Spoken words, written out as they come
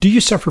Do you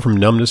suffer from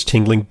numbness,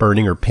 tingling,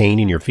 burning, or pain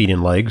in your feet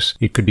and legs?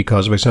 It could be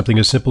caused by something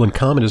as simple and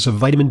common as a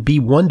vitamin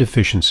B1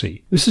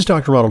 deficiency. This is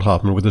Dr. Ronald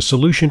Hoffman with a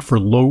solution for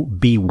low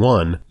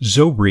B1,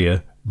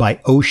 Zobria by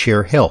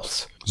O'Share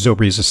Health.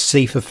 Zobria is a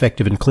safe,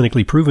 effective, and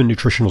clinically proven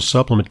nutritional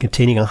supplement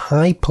containing a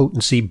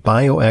high-potency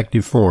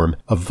bioactive form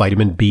of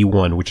vitamin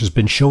B1, which has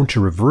been shown to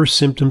reverse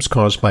symptoms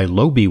caused by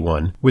low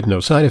B1 with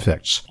no side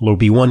effects. Low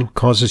B1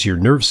 causes your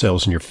nerve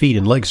cells in your feet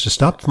and legs to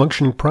stop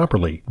functioning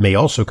properly. It may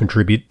also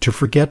contribute to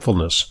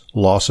forgetfulness,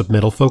 loss of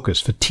mental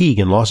focus, fatigue,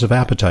 and loss of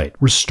appetite.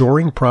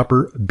 Restoring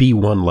proper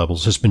B1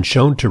 levels has been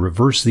shown to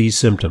reverse these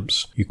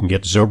symptoms. You can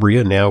get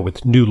Zobria now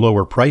with new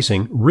lower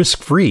pricing,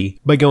 risk-free,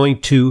 by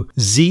going to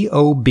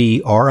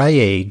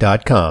zobria.com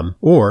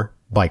or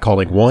by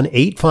calling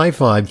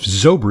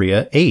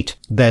 1-855-ZOBRIA-8.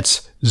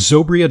 That's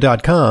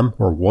Zobria.com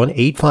or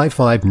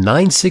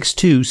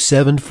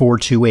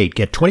 1-855-962-7428.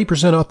 Get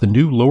 20% off the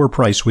new lower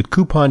price with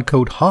coupon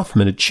code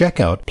Hoffman at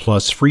checkout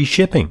plus free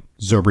shipping.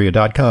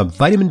 Zobria.com.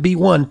 Vitamin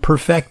B1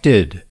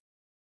 perfected.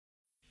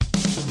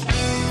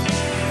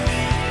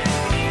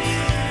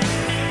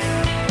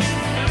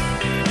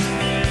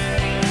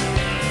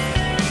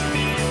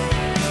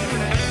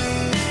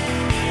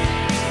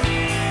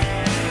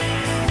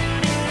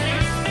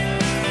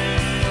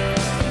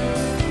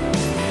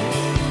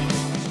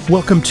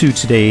 Welcome to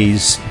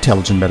today's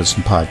Intelligent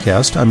Medicine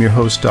Podcast. I'm your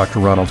host, Dr.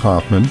 Ronald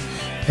Hoffman,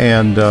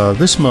 and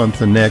this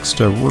month and next,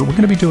 we're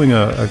going to be doing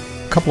a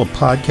couple of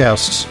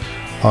podcasts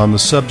on the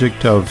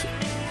subject of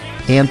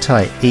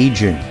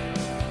anti-aging.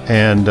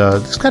 And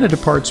this kind of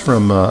departs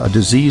from a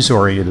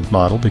disease-oriented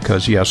model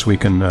because, yes, we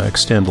can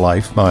extend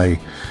life by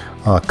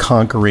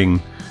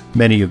conquering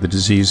many of the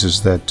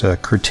diseases that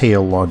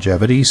curtail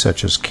longevity,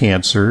 such as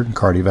cancer,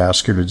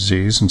 cardiovascular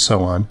disease, and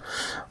so on.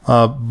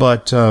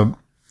 But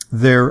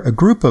they're a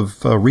group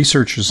of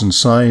researchers and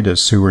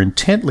scientists who are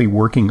intently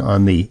working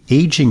on the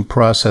aging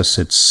process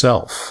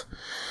itself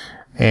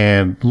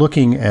and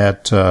looking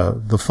at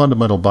the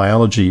fundamental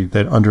biology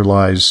that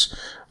underlies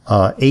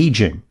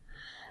aging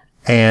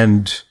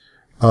and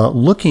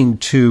looking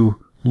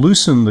to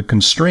loosen the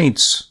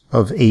constraints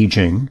of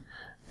aging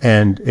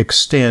and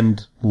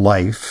extend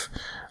life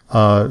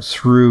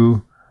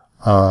through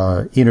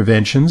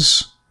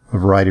interventions, a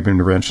variety of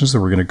interventions that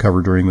we're going to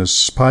cover during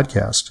this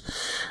podcast.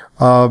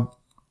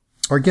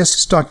 Our guest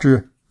is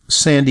Dr.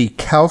 Sandy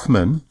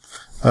Kaufman.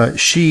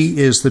 She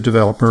is the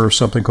developer of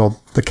something called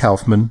the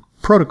Kaufman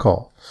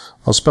Protocol.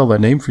 I'll spell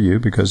that name for you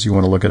because you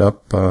want to look it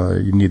up.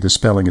 You need the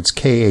spelling. It's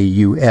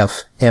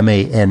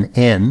Kaufmann,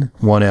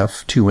 one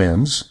F, two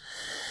N's.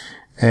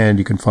 And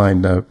you can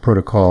find the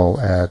protocol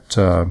at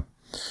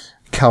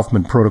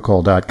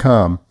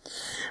kaufmannprotocol.com.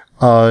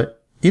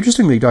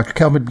 Interestingly, Dr.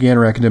 Kaufman began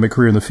her academic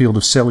career in the field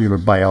of cellular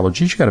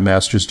biology. She got a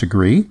master's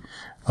degree.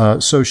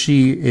 So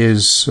she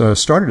is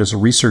started as a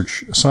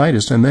research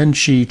scientist, and then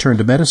she turned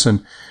to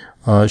medicine.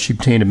 She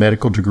obtained a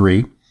medical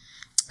degree,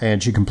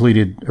 and she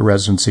completed a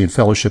residency and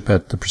fellowship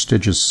at the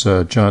prestigious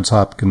Johns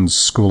Hopkins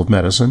School of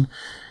Medicine.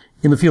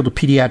 In the field of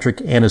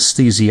pediatric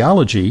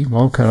anesthesiology,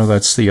 well, kind of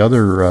that's the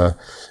other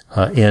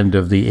end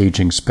of the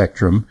aging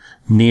spectrum,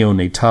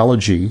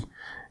 neonatology.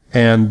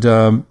 And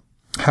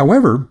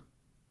however,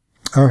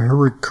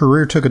 her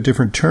career took a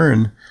different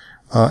turn,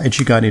 and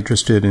she got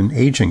interested in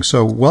aging.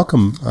 So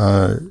welcome,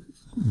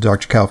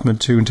 Dr. Kaufman,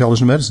 to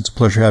Intelligent Medicine. It's a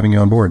pleasure having you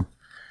on board.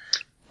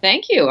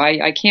 Thank you.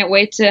 I can't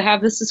wait to have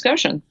this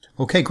discussion.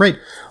 Okay, great.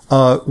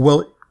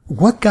 Well,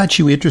 what got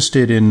you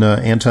interested in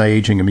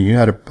anti-aging? I mean, you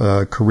had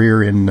a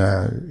career in,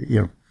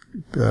 in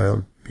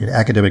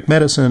academic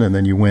medicine, and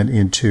then you went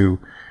into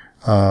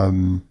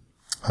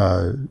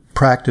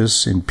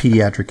practice in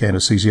pediatric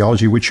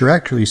anesthesiology, which you're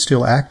actually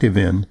still active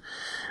in.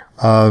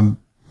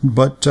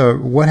 But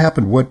what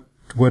happened? What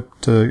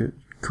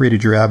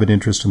created your avid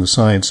interest in the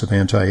science of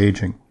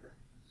anti-aging?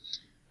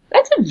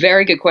 That's a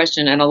very good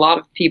question, and a lot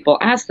of people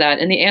ask that,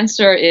 and the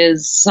answer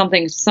is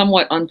something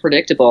somewhat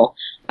unpredictable.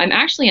 I'm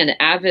actually an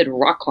avid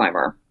rock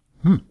climber.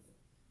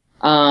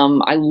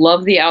 I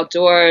love the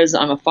outdoors.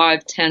 I'm a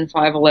 5'10",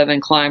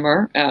 5'11"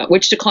 climber,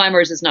 which to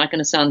climbers is not going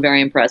to sound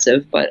very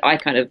impressive, but I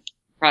kind of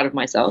proud of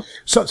myself.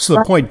 So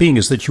the point being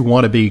is that you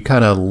want to be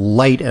kind of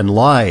light and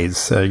lithe,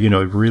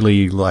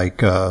 really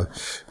like,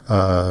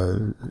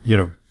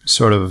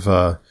 sort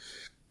of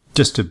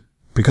just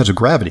because of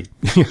gravity,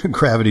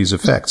 gravity's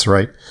effects,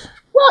 right?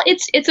 Well,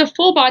 it's a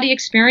full body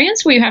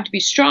experience where you have to be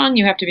strong,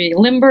 you have to be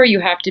limber, you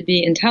have to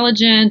be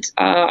intelligent.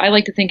 I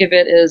like to think of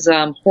it as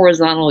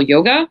horizontal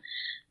yoga,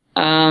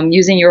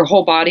 using your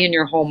whole body and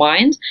your whole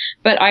mind.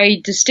 But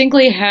I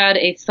distinctly had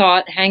a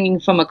thought hanging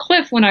from a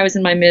cliff when I was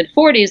in my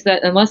mid-40s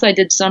that unless I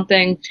did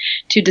something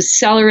to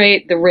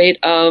decelerate the rate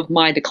of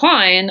my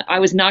decline, I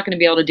was not going to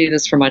be able to do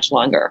this for much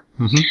longer.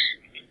 Mm-hmm.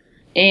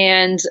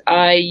 And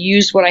I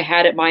used what I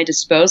had at my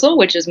disposal,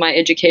 which is my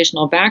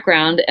educational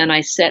background, and I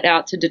set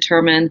out to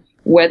determine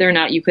whether or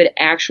not you could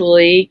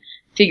actually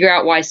figure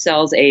out why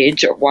cells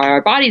age or why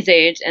our bodies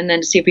age, and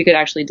then to see if we could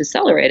actually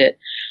decelerate it.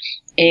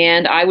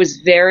 And I was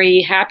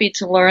very happy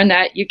to learn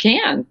that you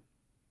can.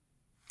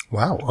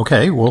 Wow.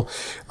 Okay. Well,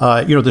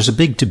 there's a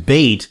big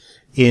debate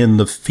in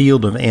the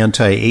field of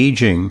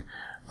anti-aging.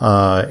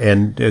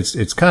 And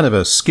it's kind of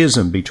a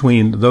schism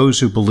between those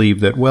who believe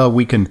that, well,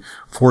 we can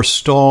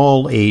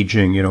forestall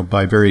aging,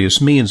 by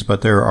various means,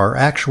 but there are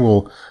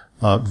actual,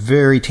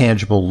 very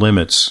tangible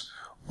limits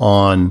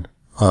on,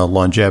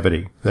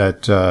 longevity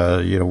that,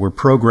 we're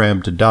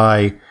programmed to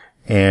die,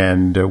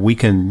 and we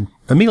can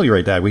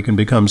ameliorate that. We can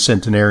become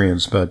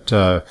centenarians, but,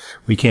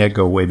 we can't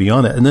go way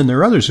beyond that. And then there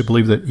are others who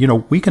believe that,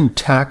 we can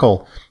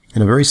tackle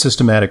in a very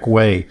systematic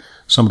way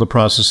some of the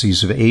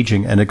processes of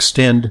aging and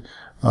extend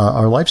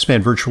our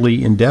lifespan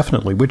virtually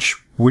indefinitely.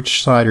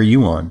 Which side are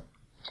you on?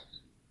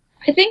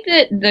 I think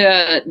that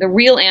the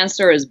real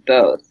answer is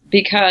both,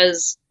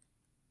 because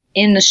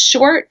in the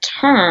short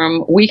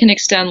term, we can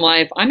extend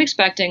life. I'm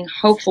expecting,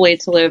 hopefully,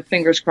 to live,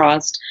 fingers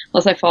crossed,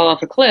 unless I fall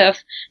off a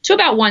cliff, to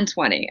about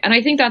 120. And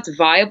I think that's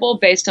viable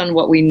based on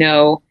what we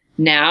know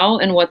now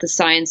and what the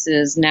science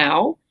is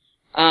now.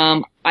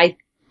 I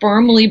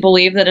firmly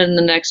believe that in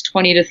the next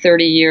 20 to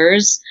 30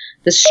 years,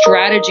 the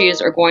strategies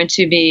are going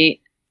to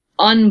be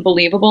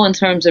unbelievable in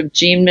terms of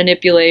gene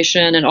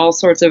manipulation and all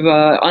sorts of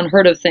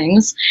unheard of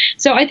things.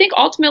 So I think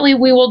ultimately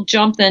we will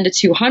jump then to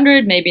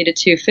 200, maybe to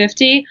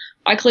 250.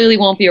 I clearly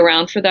won't be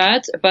around for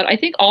that, but I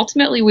think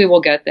ultimately we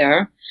will get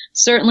there.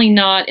 Certainly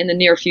not in the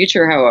near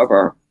future,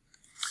 however.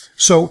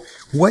 So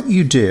what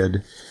you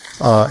did,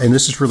 and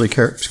this is really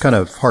kind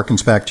of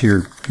harkens back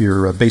to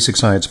your basic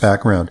science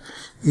background,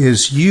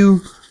 is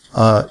you,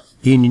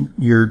 in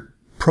your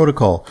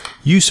protocol,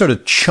 you sort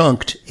of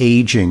chunked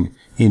aging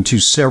into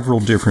several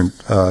different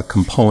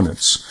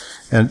components.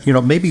 And,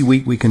 maybe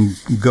we can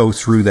go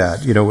through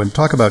that, and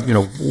talk about,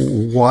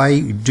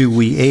 why do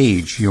we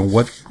age?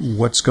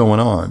 What's going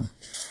on?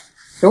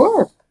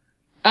 Sure.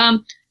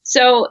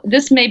 So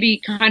this may be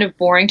kind of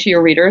boring to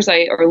your readers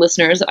or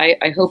listeners.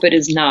 I hope it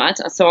is not.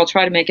 So I'll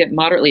try to make it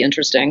moderately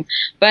interesting.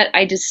 But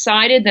I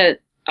decided that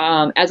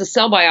as a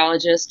cell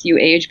biologist, you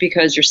age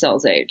because your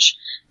cells age.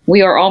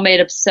 We are all made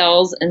of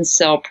cells and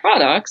cell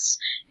products.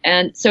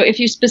 And so if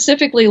you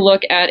specifically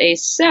look at a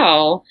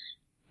cell,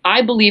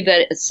 I believe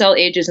that a cell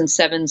ages in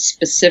 7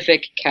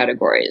 specific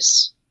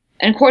categories.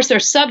 And of course, there are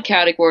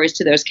subcategories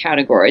to those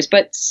categories,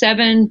 but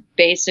 7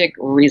 basic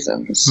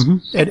reasons.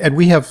 Mm-hmm. And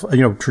we have,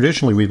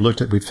 traditionally we've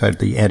had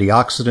the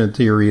antioxidant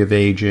theory of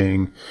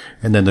aging,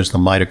 and then there's the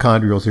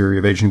mitochondrial theory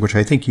of aging, which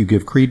I think you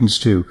give credence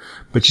to,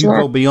 but you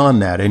go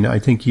beyond that. And I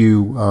think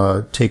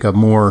you take a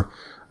more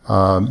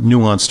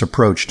nuanced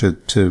approach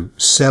to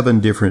 7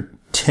 different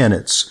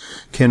tenets.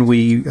 Can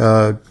we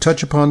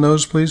touch upon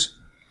those, please?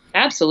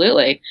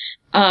 Absolutely.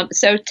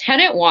 So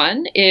tenet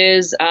 1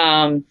 is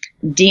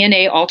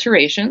DNA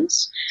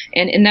alterations.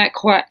 And in that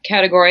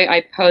category,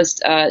 I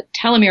post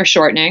telomere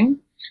shortening.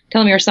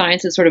 Telomere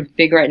science is sort of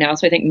big right now,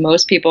 so I think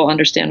most people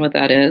understand what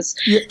that is.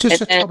 Yeah,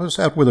 just help us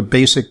out with a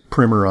basic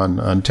primer on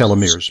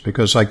telomeres,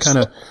 because I kind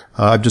of,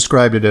 I've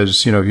described it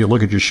as, if you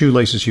look at your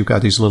shoelaces, you've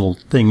got these little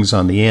things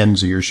on the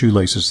ends of your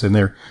shoelaces, and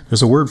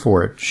there's a word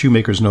for it.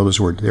 Shoemakers know this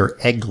word. They're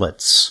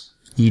egglets,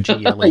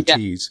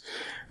 E-G-L-E-Ts.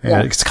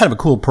 And it's kind of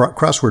a cool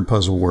crossword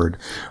puzzle word.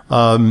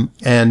 When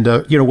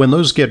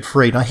those get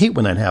frayed, I hate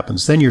when that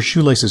happens. Then your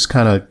shoelaces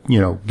kind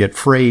of, get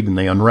frayed and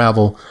they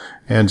unravel.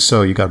 And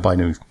so you got to buy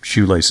new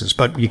shoelaces,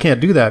 but you can't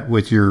do that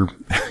with you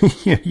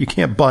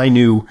can't buy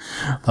new,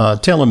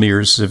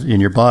 telomeres in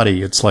your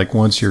body. It's like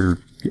once your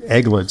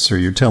egglets or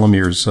your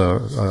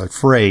telomeres,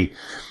 fray,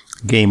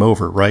 game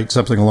over, right?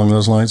 Something along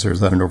those lines, or is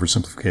that an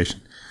oversimplification?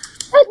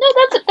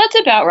 No, that's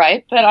about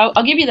right. But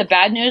I'll give you the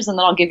bad news and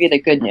then I'll give you the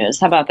good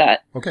news. How about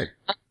that? Okay.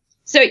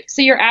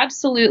 So you're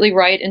absolutely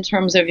right in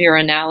terms of your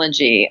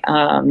analogy.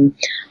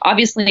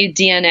 Obviously,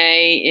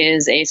 DNA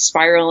is a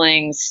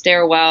spiraling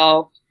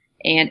stairwell,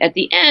 and at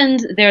the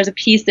end, there's a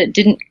piece that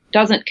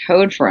doesn't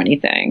code for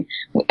anything.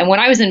 And when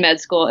I was in med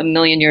school a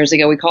million years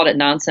ago, we called it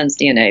nonsense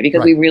DNA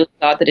because we really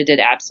thought that it did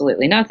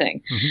absolutely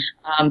nothing.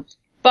 Mm-hmm.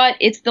 But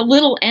it's the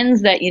little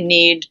ends that you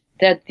need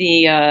that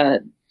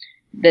the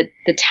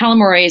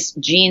telomerase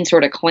gene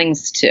sort of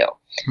clings to.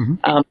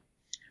 Mm-hmm.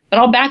 But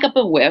I'll back up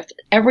a whiff.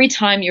 Every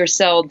time your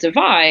cell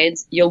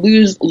divides, you'll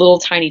lose little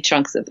tiny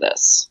chunks of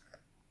this.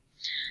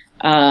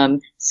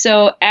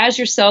 So as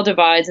your cell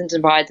divides and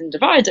divides and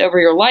divides over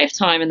your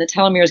lifetime and the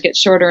telomeres get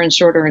shorter and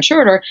shorter and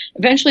shorter,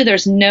 eventually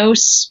there's no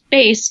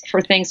space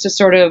for things to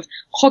sort of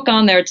hook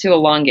on there to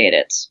elongate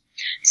it.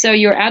 So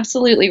you're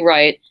absolutely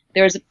right.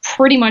 There's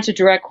pretty much a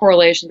direct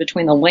correlation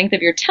between the length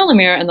of your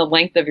telomere and the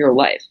length of your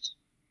life.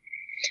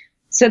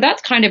 So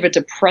that's kind of a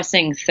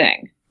depressing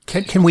thing.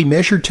 Can we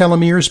measure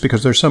telomeres?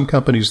 Because there's some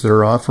companies that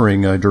are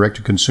offering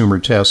direct-to-consumer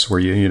tests where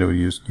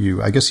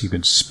you I guess you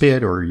can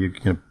spit or you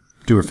can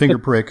do a finger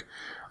prick,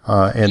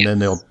 and then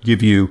they'll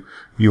give you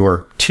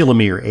your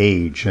telomere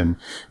age. And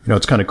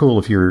it's kind of cool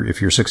if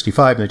you're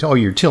 65 and they tell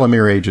you your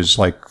telomere age is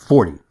like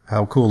 40.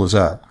 How cool is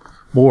that?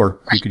 Or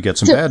you could get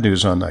some bad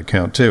news on that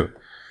count too.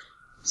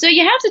 So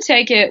you have to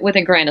take it with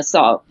a grain of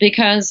salt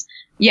because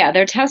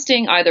they're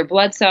testing either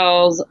blood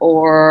cells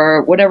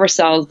or whatever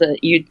cells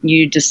that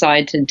you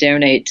decide to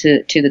donate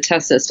to the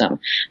test system.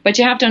 But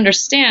you have to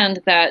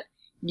understand that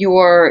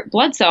your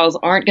blood cells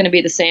aren't going to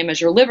be the same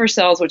as your liver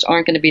cells, which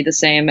aren't going to be the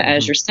same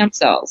as your stem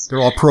cells. They're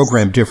all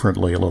programmed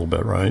differently a little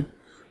bit, right?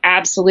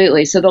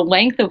 Absolutely. So the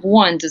length of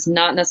one does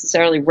not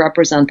necessarily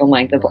represent the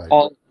length of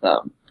all of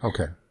them.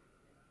 Okay.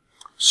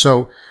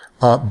 So,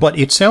 but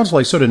it sounds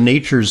like sort of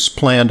nature's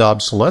planned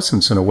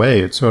obsolescence in a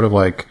way. It's sort of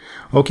like,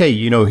 okay,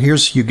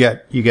 here's, you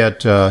get,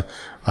 I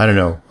don't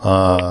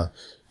know,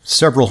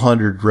 several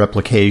hundred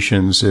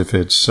replications if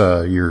it's,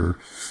 your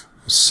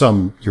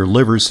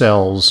liver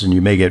cells, and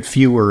you may get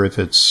fewer if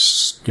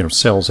it's,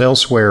 cells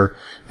elsewhere,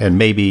 and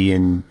maybe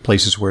in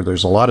places where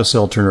there's a lot of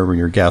cell turnover in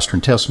your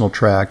gastrointestinal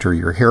tract or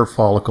your hair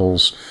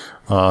follicles,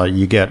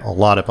 you get a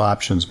lot of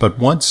options. But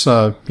once,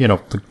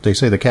 they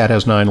say the cat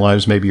has 9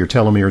 lives, maybe your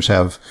telomeres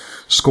have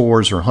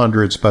scores or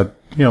hundreds, but,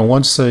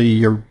 once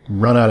you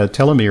run out of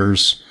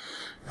telomeres,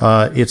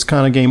 it's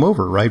kind of game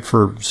over, right?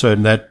 So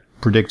that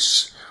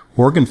predicts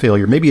organ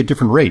failure, maybe at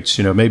different rates.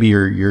 Maybe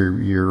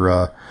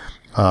your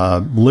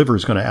liver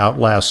is going to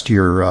outlast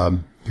your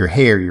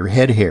hair, your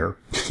head hair,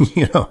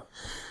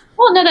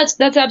 Well, no,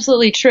 that's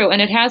absolutely true.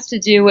 And it has to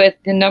do with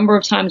the number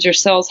of times your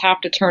cells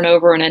have to turn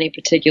over in any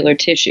particular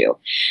tissue.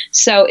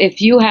 So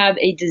if you have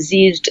a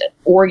diseased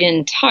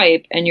organ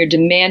type and you're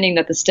demanding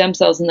that the stem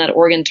cells in that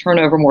organ turn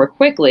over more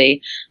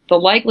quickly, the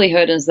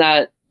likelihood is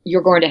that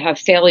you're going to have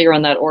failure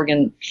on that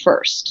organ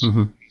first.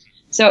 Mm-hmm.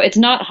 So it's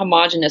not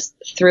homogeneous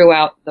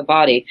throughout the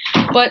body.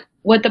 But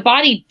what the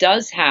body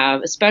does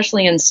have,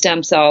 especially in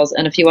stem cells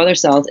and a few other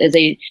cells, is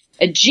a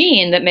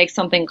gene that makes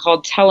something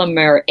called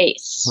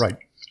telomerase. Right.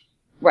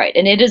 Right.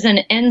 And it is an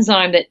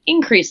enzyme that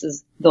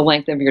increases the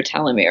length of your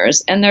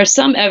telomeres. And there's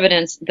some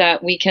evidence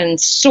that we can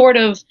sort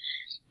of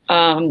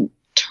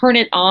turn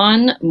it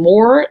on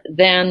more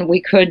than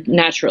we could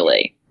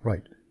naturally.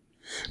 Right.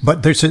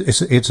 But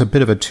it's a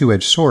bit of a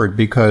two-edged sword,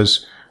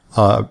 because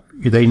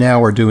they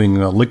now are doing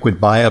liquid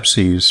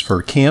biopsies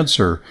for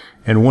cancer.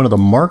 And one of the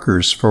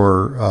markers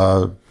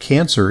for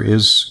cancer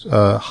is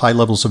high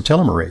levels of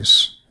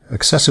telomerase,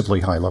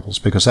 excessively high levels,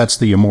 because that's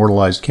the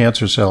immortalized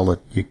cancer cell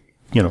that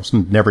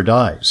never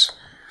dies.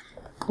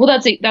 Well,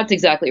 that's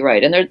exactly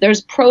right. And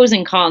there's pros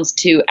and cons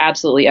to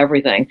absolutely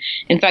everything.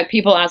 In fact,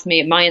 people ask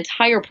me, my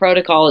entire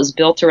protocol is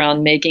built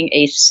around making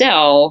a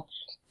cell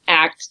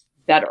act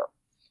better.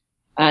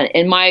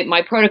 And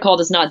my protocol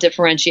does not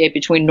differentiate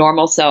between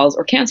normal cells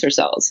or cancer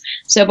cells.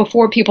 So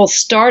before people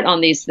start on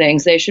these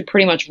things, they should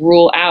pretty much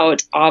rule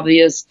out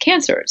obvious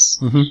cancers.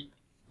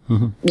 Mm-hmm.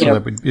 Mm-hmm. So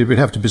it would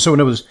have to be. So in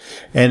other words,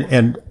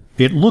 and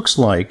it looks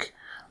like,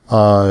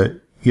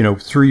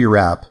 through your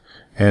app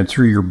and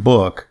through your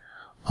book,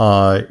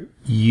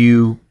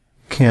 you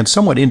can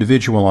somewhat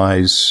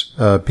individualize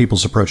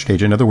people's approach to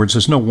aging. In other words,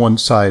 there's no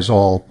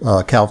one-size-all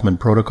Kaufman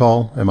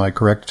protocol. Am I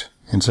correct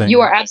in saying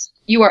that?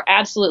 You are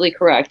absolutely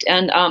correct.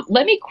 And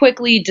let me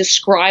quickly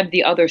describe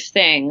the other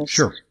things.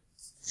 Sure.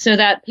 So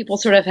that people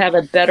sort of have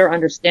a better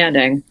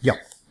understanding. Yeah.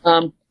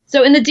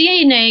 So in the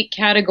DNA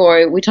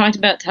category, we talked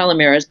about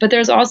telomeres, but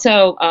there's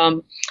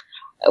also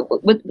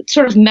with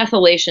sort of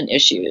methylation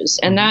issues,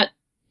 and that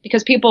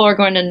because people are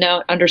going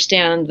to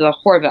understand the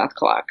Horvath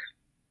clock.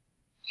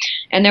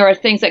 And there are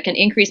things that can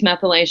increase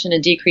methylation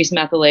and decrease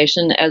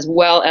methylation, as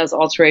well as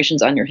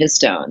alterations on your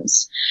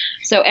histones.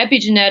 So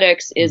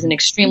epigenetics is an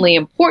extremely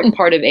important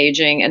part of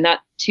aging, and that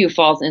too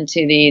falls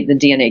into the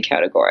DNA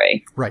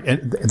category. Right.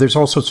 And there's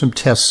also some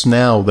tests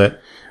now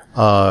that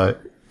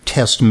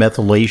test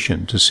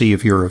methylation to see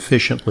if you're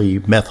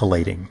efficiently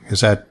methylating. Is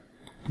that?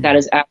 That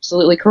is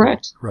absolutely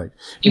correct. Right.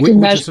 You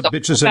can measure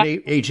which is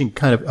an aging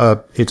kind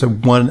of, it's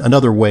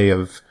another way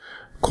of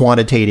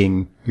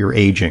quantitating your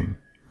aging,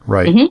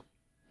 right? Mm-hmm.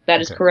 That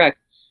is correct.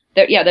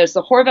 There's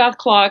the Horvath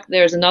clock.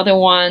 There's another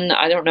one.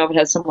 I don't know if it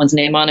has someone's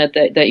name on it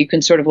that you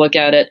can sort of look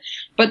at it.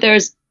 But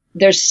there's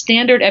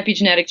standard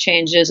epigenetic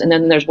changes, and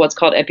then there's what's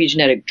called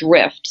epigenetic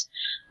drift,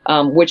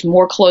 which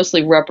more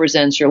closely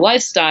represents your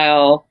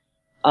lifestyle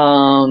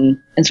and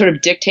sort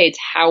of dictates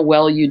how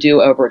well you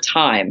do over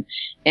time.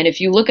 And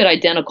if you look at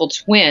identical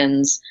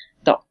twins,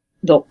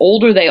 the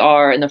older they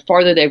are and the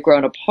farther they've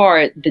grown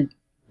apart,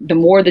 the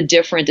more the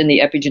different in the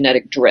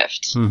epigenetic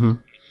drift. Mm-hmm.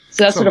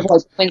 So that's sort of why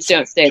twins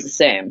don't stay the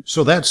same.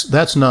 So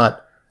that's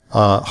not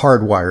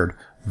hardwired.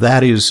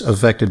 That is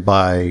affected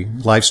by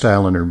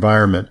lifestyle and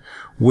environment,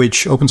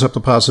 which opens up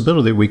the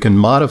possibility that we can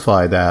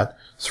modify that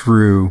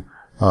through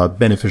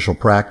beneficial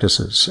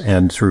practices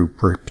and through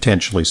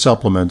potentially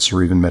supplements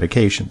or even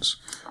medications.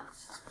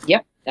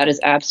 Yep, that is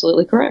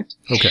absolutely correct.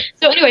 Okay.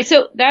 So anyway,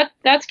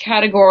 that's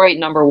category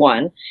number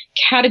 1.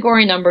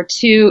 Category number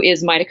 2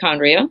 is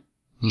mitochondria,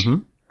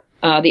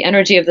 the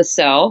energy of the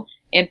cell,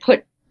 and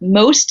put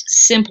most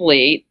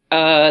simply,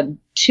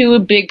 2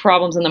 big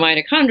problems in the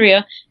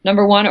mitochondria.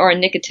 Number 1 are a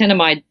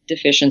nicotinamide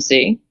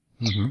deficiency,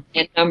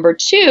 and number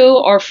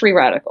 2 are free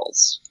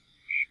radicals.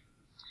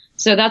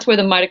 So that's where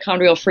the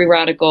mitochondrial free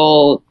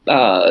radical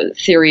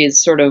theories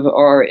sort of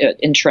are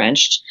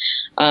entrenched,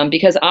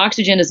 because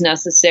oxygen is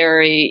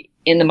necessary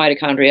in the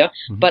mitochondria,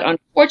 but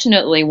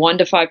unfortunately 1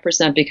 to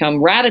 5%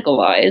 become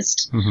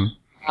radicalized,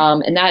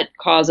 and that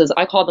causes,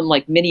 I call them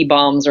like mini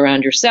bombs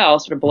around your cell,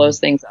 sort of blows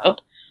things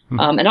up.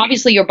 And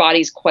obviously your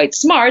body's quite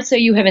smart, so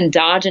you have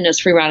endogenous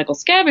free radical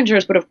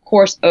scavengers, but of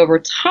course over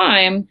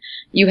time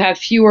you have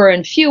fewer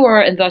and fewer,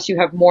 and thus you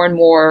have more and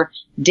more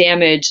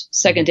damage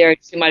secondary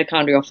to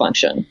mitochondrial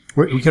function.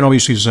 We can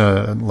always use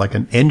like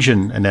an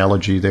engine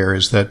analogy there,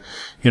 is that,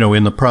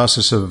 in the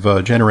process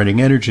of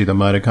generating energy, the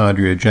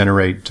mitochondria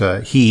generate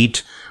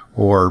heat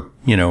or,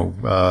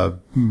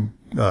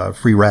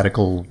 free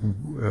radical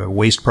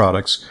waste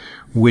products,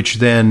 which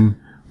then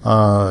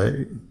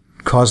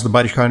cause the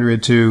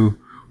mitochondria to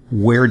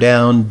wear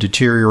down,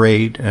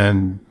 deteriorate,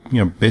 and,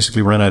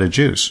 basically run out of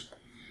juice.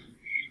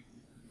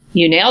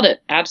 You nailed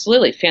it.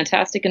 Absolutely.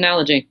 Fantastic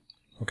analogy.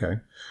 Okay.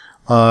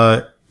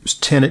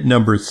 Tenet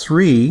number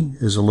 3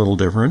 is a little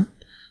different.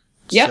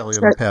 Yep.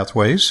 Cellular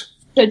pathways.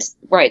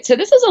 Right. So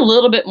this is a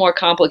little bit more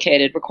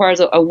complicated,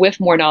 requires a whiff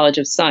more knowledge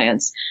of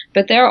science.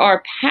 But there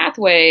are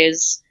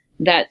pathways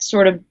that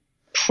sort of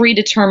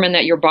predetermine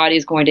that your body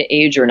is going to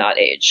age or not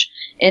age.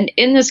 And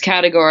in this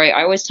category,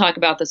 I always talk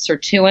about the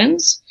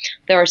sirtuins.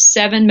 There are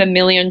 7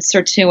 mammalian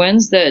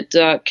sirtuins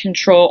that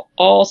control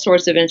all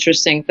sorts of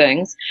interesting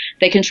things.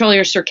 They control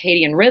your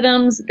circadian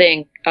rhythms.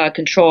 They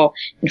control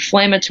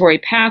inflammatory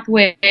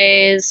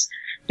pathways.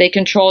 They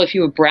control if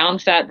you have brown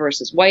fat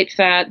versus white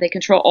fat. They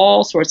control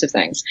all sorts of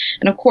things.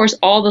 And of course,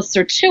 all the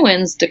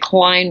sirtuins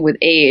decline with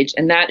age,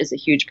 and that is a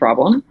huge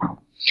problem.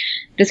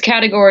 This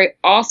category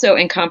also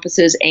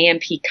encompasses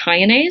AMP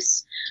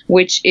kinase,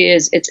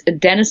 it's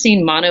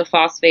adenosine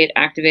monophosphate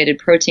activated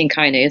protein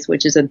kinase,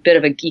 which is a bit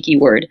of a geeky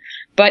word,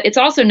 but it's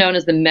also known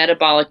as the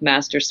metabolic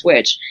master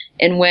switch.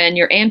 And when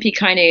your AMP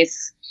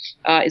kinase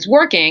is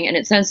working and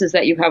it senses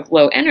that you have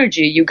low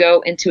energy, you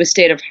go into a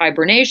state of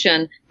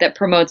hibernation that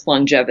promotes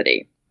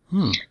longevity.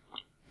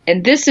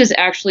 And this is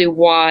actually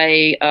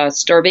why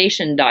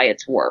starvation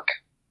diets work.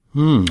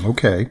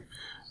 Okay.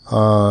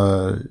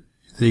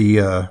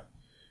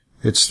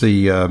 It's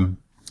the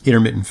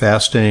intermittent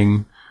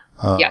fasting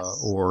Yes.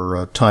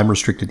 or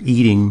time-restricted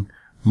eating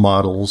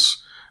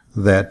models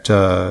that,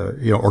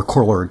 or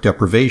caloric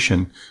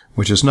deprivation,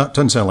 which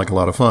doesn't sound like a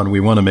lot of fun. We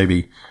want to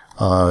maybe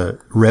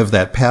rev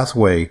that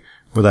pathway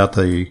without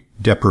the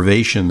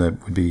deprivation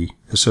that would be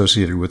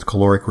associated with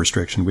caloric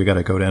restriction. We got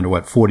to go down to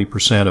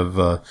 40% of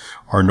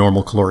our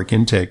normal caloric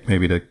intake,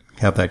 maybe, to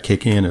have that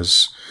kick in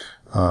as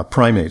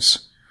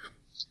primates.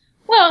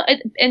 Well,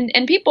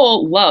 and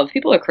people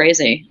are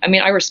crazy. I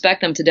mean, I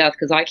respect them to death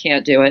because I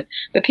can't do it.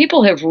 But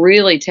people have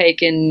really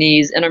taken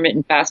these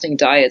intermittent fasting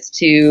diets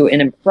to an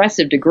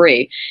impressive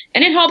degree.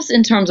 And it helps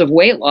in terms of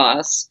weight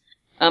loss.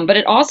 But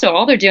it also,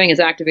 all they're doing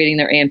is activating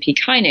their AMP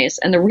kinase.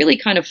 And the really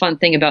kind of fun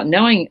thing about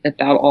knowing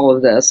about all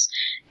of this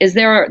is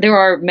there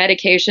are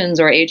medications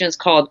or agents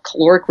called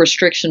caloric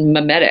restriction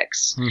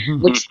mimetics,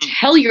 which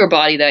tell your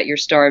body that you're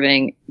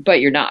starving,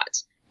 but you're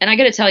not. And I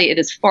got to tell you, it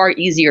is far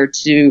easier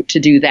to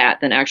do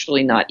that than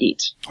actually not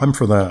eat. I'm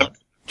for that.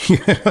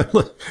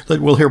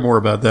 We'll hear more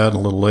about that a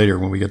little later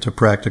when we get to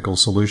practical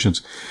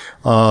solutions.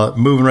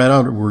 Moving right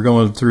on, we're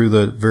going through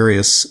the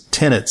various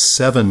tenets,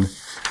 7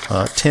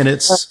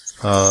 tenets,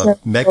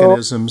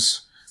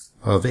 mechanisms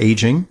of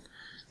aging.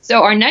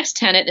 So our next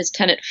tenet is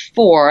tenet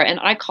 4, and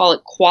I call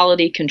it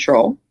quality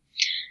control.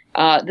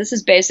 This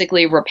is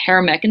basically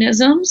repair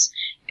mechanisms.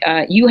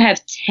 You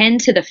have 10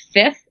 to the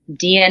 5th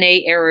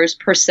DNA errors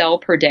per cell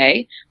per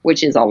day,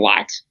 which is a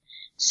lot.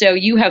 So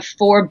you have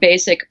 4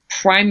 basic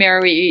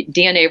primary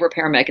DNA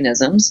repair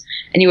mechanisms,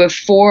 and you have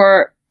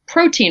 4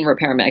 protein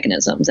repair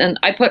mechanisms. And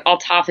I put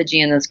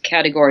autophagy in this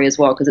category as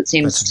well because it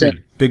seems that's a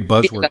big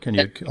buzzword. Can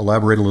you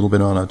elaborate a little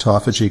bit on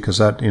autophagy? Because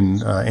that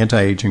in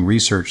anti-aging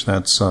research,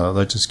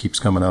 that just keeps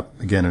coming up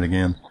again and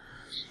again.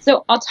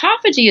 So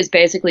autophagy is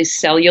basically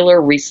cellular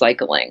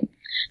recycling.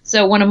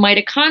 So when a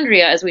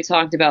mitochondria, as we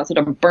talked about, sort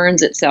of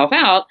burns itself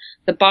out,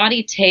 the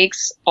body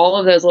takes all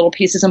of those little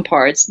pieces and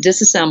parts,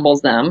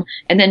 disassembles them,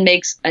 and then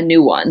makes a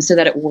new one so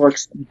that it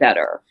works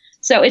better.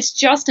 So it's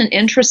just an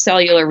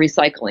intracellular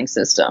recycling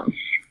system.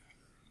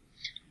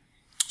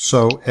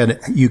 So, and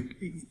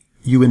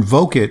you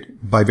invoke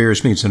it by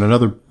various means. And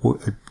another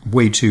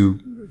way to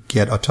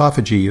get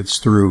autophagy is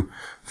through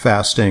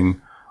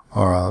fasting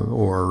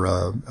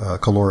or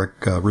caloric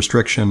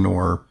restriction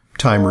or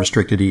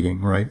time-restricted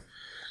eating, right?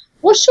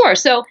 Well, sure.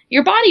 So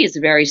your body is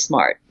very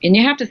smart, and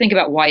you have to think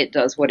about why it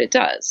does what it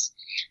does.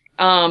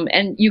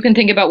 And you can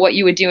think about what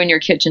you would do in your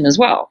kitchen as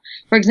well.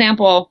 For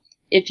example,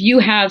 if you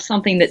have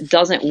something that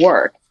doesn't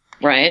work,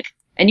 right,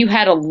 and you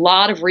had a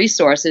lot of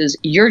resources,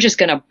 you're just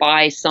going to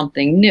buy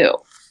something new,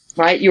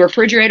 right? Your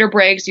refrigerator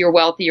breaks, you're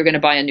wealthy, you're going to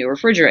buy a new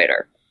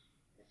refrigerator,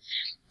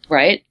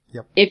 right?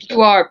 Yep. If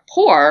you are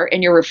poor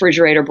and your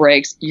refrigerator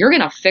breaks, you're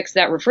going to fix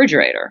that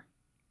refrigerator.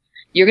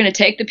 You're going to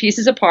take the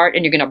pieces apart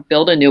and you're going to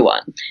build a new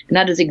one. And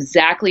that is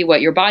exactly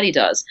what your body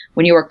does.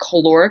 When you are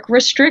caloric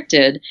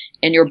restricted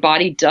and your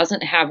body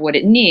doesn't have what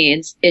it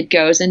needs, it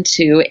goes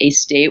into a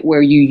state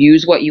where you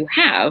use what you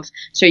have.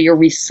 So you're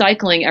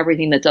recycling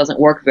everything that doesn't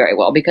work very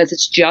well because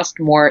it's just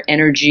more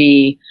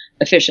energy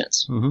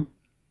efficient. Mm-hmm.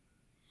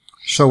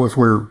 So if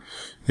we're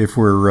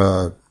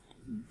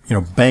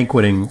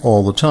banqueting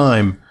all the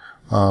time,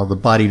 the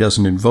body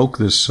doesn't invoke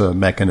this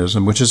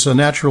mechanism, which is a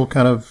natural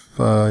kind of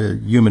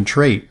human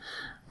trait.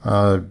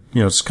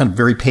 It's kind of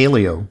very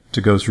paleo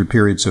to go through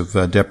periods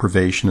of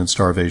deprivation and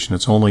starvation.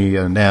 It's only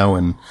now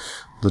in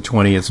the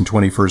 20th and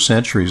 21st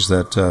centuries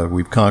that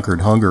we've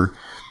conquered hunger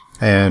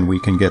and we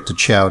can get to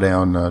chow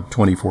down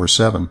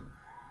 24/7.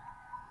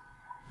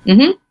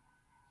 Mm-hmm.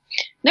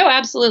 No,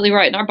 absolutely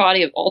right. And our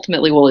body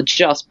ultimately will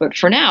adjust. But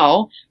for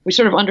now, we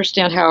sort of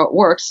understand how it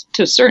works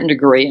to a certain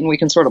degree, and we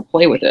can sort of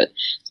play with it.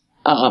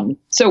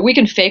 So we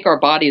can fake our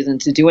bodies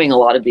into doing a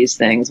lot of these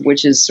things,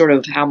 which is sort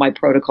of how my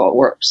protocol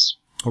works.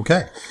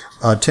 Okay.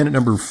 Tenet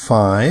number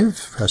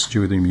 5 has to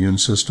do with the immune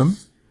system.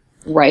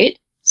 Right.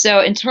 So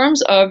in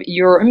terms of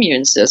your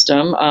immune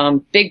system,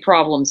 big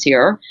problems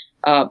here.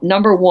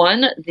 Number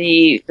one,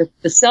 the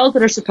cells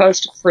that are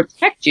supposed to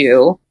protect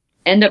you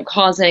end up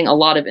causing a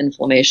lot of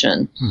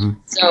inflammation. Mm-hmm.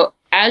 So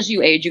as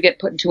you age, you get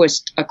put into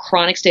a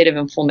chronic state of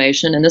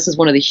inflammation, and this is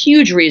one of the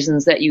huge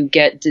reasons that you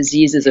get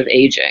diseases of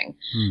aging.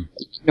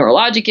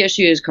 Neurologic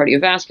issues,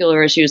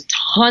 cardiovascular issues,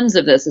 tons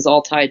of this is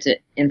all tied to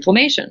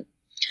inflammation.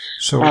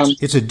 So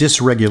it's a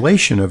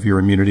dysregulation of your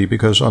immunity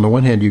because on the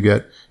one hand,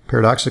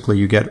 paradoxically,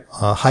 you get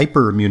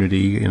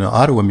hyperimmunity,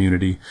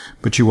 autoimmunity,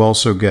 but you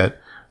also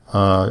get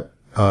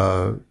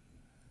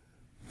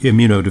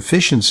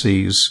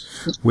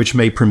immunodeficiencies, which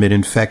may permit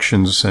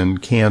infections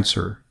and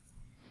cancer.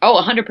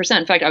 Oh, 100%.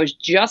 In fact, I was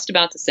just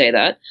about to say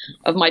that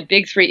of my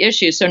big 3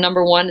 issues. So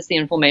number 1 is the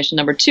inflammation.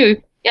 Number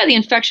 2, the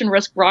infection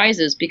risk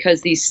rises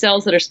because these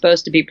cells that are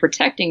supposed to be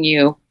protecting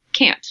you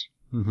can't.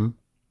 Mm-hmm.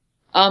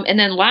 And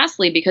then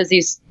lastly, because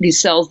these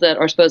cells that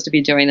are supposed to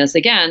be doing this,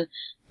 again,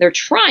 they're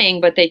trying,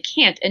 but they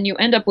can't. And you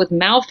end up with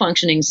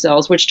malfunctioning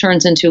cells, which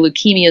turns into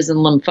leukemias and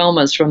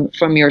lymphomas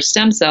from your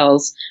stem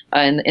cells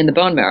in the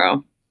bone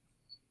marrow.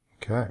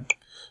 Okay.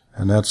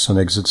 And that's an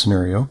exit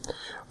scenario.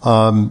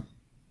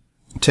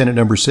 Tenet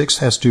number 6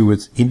 has to do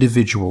with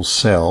individual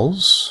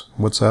cells.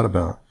 What's that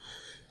about?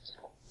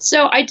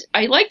 So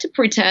I like to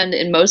pretend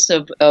in most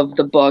of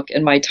the book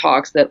and my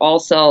talks that all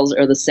cells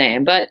are the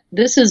same, but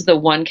this is the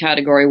one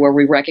category where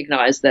we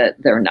recognize that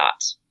they're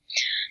not.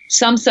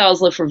 Some cells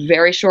live for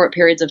very short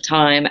periods of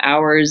time,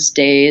 hours,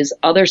 days.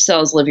 Other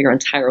cells live your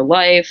entire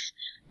life,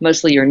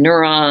 mostly your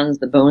neurons,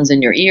 the bones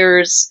in your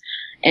ears.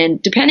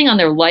 And depending on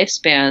their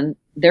lifespan,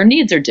 their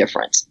needs are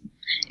different.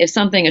 If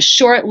something is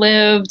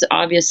short-lived,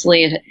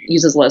 obviously it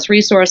uses less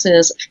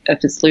resources.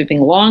 If it's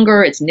living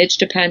longer, it's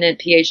niche-dependent,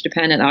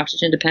 pH-dependent,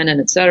 oxygen-dependent,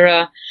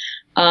 etc.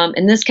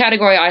 In this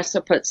category, I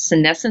also put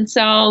senescent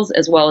cells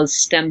as well as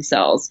stem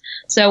cells.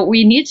 So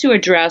we need to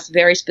address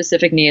very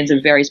specific needs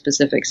of very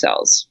specific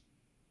cells.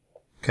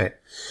 Okay.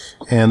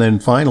 And then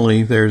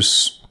finally,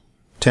 there's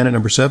tenet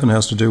number 7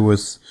 has to do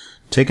with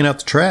taking out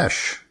the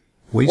trash,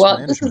 waste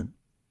management.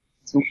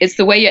 It's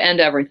the way you end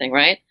everything,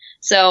 right?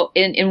 So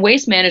in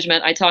waste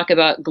management, I talk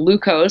about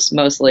glucose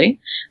mostly.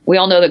 We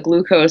all know that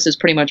glucose is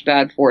pretty much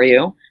bad for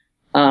you.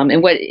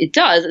 And what it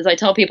does is I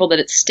tell people that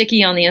it's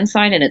sticky on the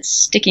inside and it's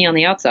sticky on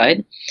the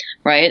outside,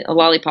 right? A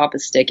lollipop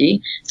is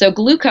sticky. So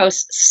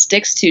glucose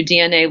sticks to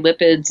DNA,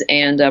 lipids,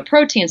 and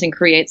proteins and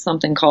creates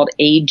something called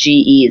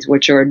AGEs,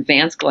 which are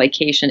advanced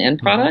glycation end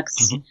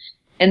products. Mm-hmm.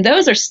 And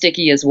those are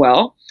sticky as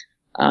well.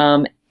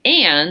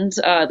 And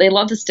they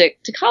love to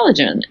stick to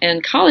collagen.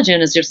 And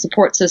collagen is your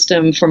support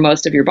system for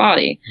most of your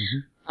body.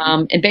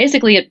 Mm-hmm. And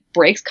basically it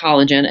breaks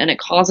collagen and it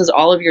causes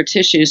all of your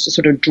tissues to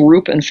sort of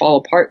droop and fall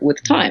apart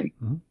with time.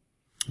 Mm-hmm.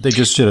 They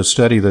just did a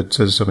study that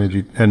says,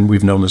 and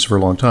we've known this for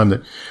a long time,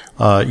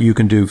 that you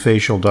can do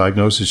facial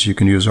diagnosis. You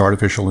can use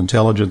artificial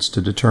intelligence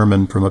to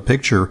determine from a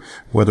picture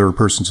whether a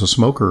person's a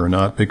smoker or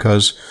not,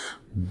 because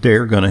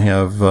they're going to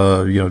have,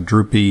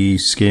 droopy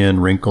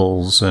skin,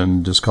 wrinkles,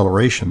 and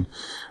discoloration,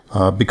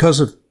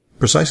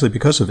 precisely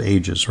because of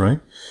ages, right?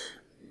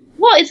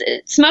 Well,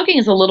 smoking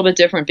is a little bit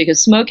different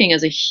because smoking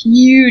has a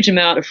huge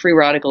amount of free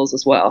radicals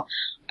as well.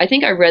 I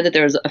think I read that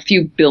there's a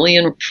few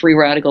billion free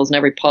radicals in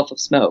every puff of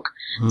smoke.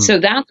 So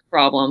that's a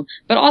problem.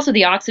 But also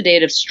the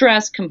oxidative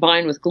stress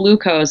combined with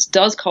glucose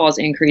does cause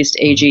increased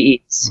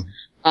AGEs.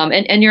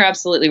 And you're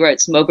absolutely right.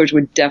 Smokers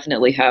would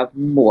definitely have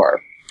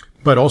more.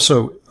 But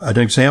also an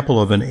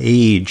example of an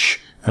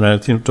age, and I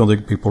don't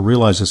think people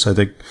realize this. I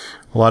think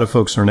a lot of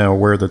folks are now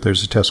aware that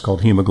there's a test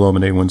called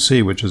hemoglobin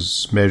A1C, which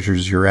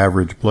measures your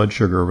average blood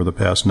sugar over the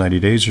past 90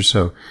 days or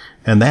so.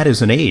 And that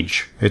is an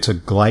age. It's a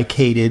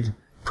glycated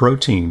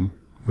protein,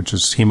 which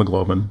is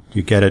hemoglobin.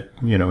 You get it,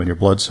 in your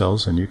blood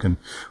cells, and you can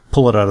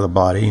pull it out of the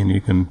body and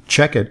you can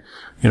check it.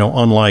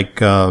 Unlike,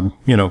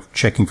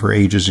 checking for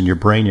ages in your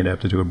brain, you'd have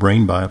to do a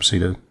brain biopsy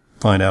to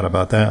find out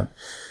about that.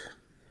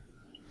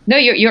 No,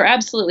 you're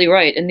absolutely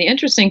right. And the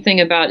interesting thing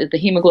about the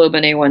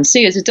hemoglobin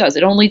A1C is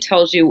it only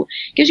gives you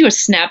a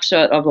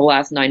snapshot of the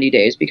last 90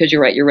 days because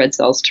you're right, your red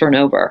cells turn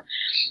over.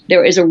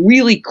 There is a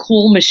really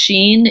cool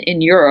machine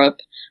in Europe,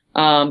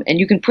 and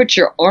you can put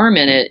your arm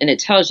in it and it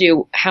tells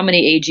you how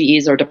many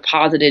AGEs are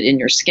deposited in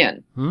your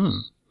skin.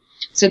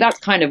 So that's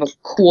kind of a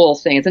cool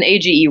thing. It's an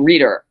AGE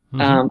reader.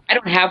 Mm-hmm. I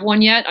don't have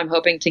one yet. I'm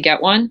hoping to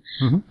get one.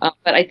 Mm-hmm.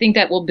 But I think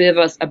that will give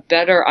us a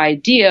better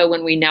idea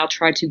when we now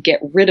try to get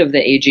rid of the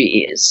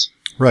AGEs.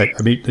 Right.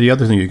 I mean, the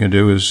other thing you can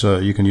do is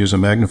you can use a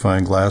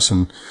magnifying glass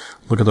and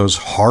look at those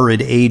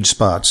horrid age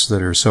spots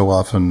that are so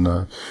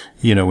often,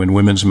 in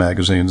women's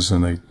magazines,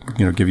 and they,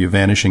 give you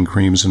vanishing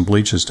creams and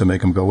bleaches to make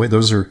them go away.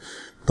 Those are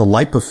the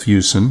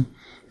lipofuscin,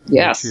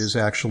 Yes. which is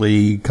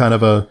actually kind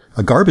of a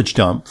garbage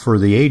dump for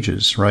the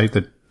ages, right?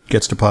 That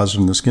gets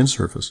deposited in the skin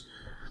surface.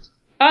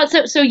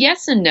 So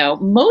yes and no.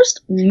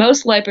 Most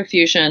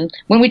lipofuscin,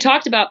 when we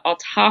talked about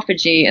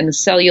autophagy and the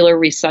cellular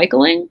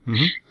recycling,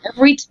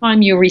 every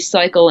time you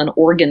recycle an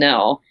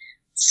organelle,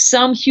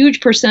 some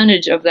huge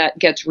percentage of that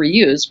gets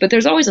reused, but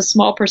there's always a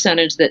small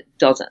percentage that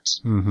doesn't.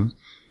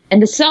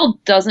 And the cell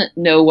doesn't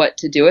know what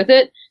to do with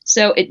it,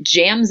 so it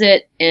jams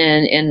it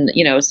in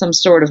some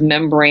sort of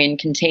membrane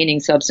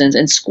containing substance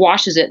and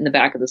squashes it in the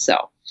back of the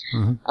cell.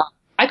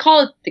 I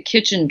call it the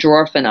kitchen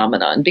drawer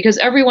phenomenon, because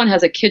everyone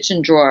has a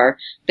kitchen drawer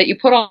that you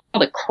put all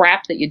the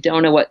crap that you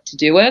don't know what to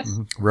do with.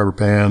 Rubber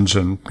bands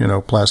and,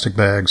 plastic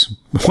bags,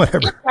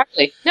 whatever.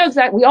 Exactly. No,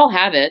 exactly. We all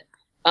have it.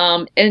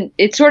 And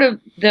it's sort of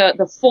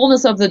the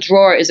fullness of the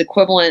drawer is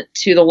equivalent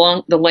to the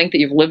length that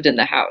you've lived in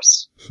the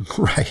house.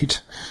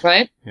 Right.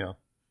 Right? Yeah.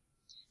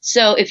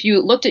 So if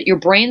you looked at your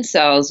brain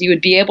cells, you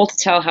would be able to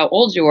tell how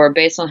old you are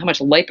based on how much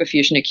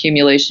lipofuscin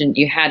accumulation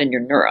you had in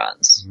your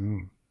neurons.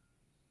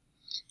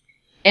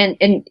 And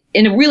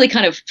in a really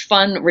kind of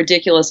fun,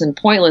 ridiculous, and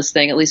pointless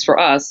thing, at least for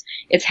us,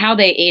 it's how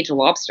they age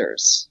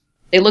lobsters.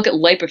 They look at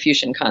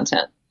lipofuscin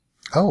content.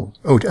 Oh,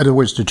 in other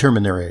words,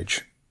 determine their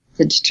age.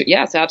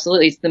 Yes,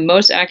 absolutely. It's the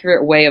most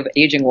accurate way of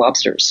aging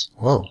lobsters.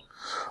 Whoa.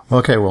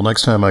 Okay. Well,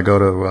 next time I go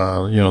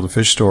to, the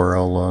fish store,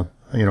 I'll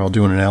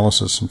do an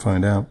analysis and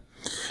find out.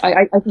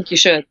 I think you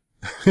should.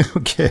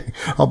 Okay.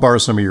 I'll borrow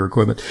some of your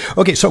equipment.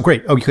 Okay. So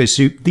great. Okay.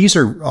 So these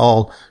are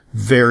all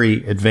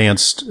very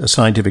advanced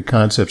scientific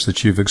concepts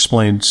that you've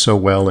explained so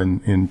well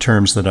in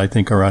terms that I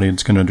think our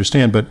audience can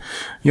understand. But,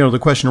 the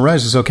question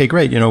arises, okay,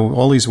 great.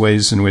 All these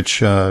ways in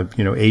which,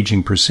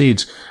 aging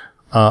proceeds.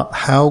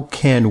 How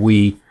can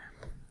we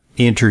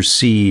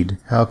intercede?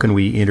 How can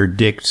we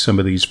interdict some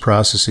of these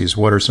processes?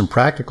 What are some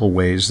practical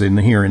ways in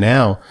the here and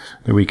now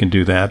that we can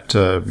do that,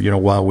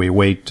 while we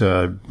wait,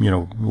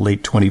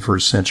 late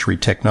 21st century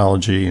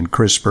technology and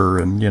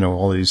CRISPR and,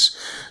 all these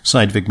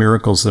scientific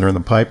miracles that are in the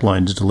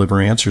pipeline to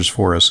deliver answers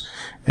for us.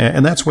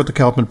 And that's what the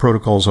Kaufman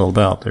Protocol is all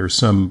about. There's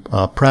some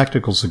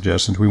practical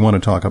suggestions. We want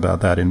to talk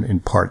about that in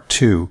part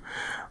 2.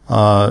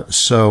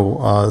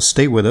 So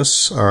stay with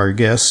us. Our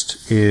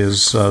guest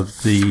is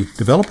the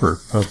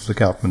developer of the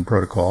Kaufman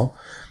Protocol.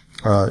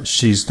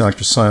 She's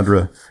Dr.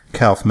 Sandra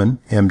Kaufman,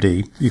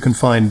 MD. You can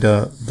find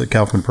the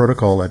Kaufman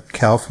Protocol at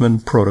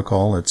Kaufman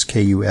Protocol. It's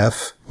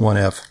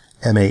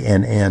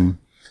KUF1FMANN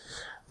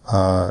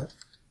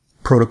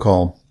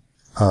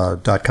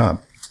protocol.com.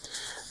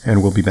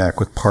 And we'll be back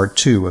with part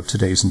 2 of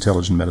today's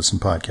Intelligent Medicine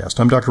podcast.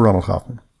 I'm Dr. Ronald Hoffman.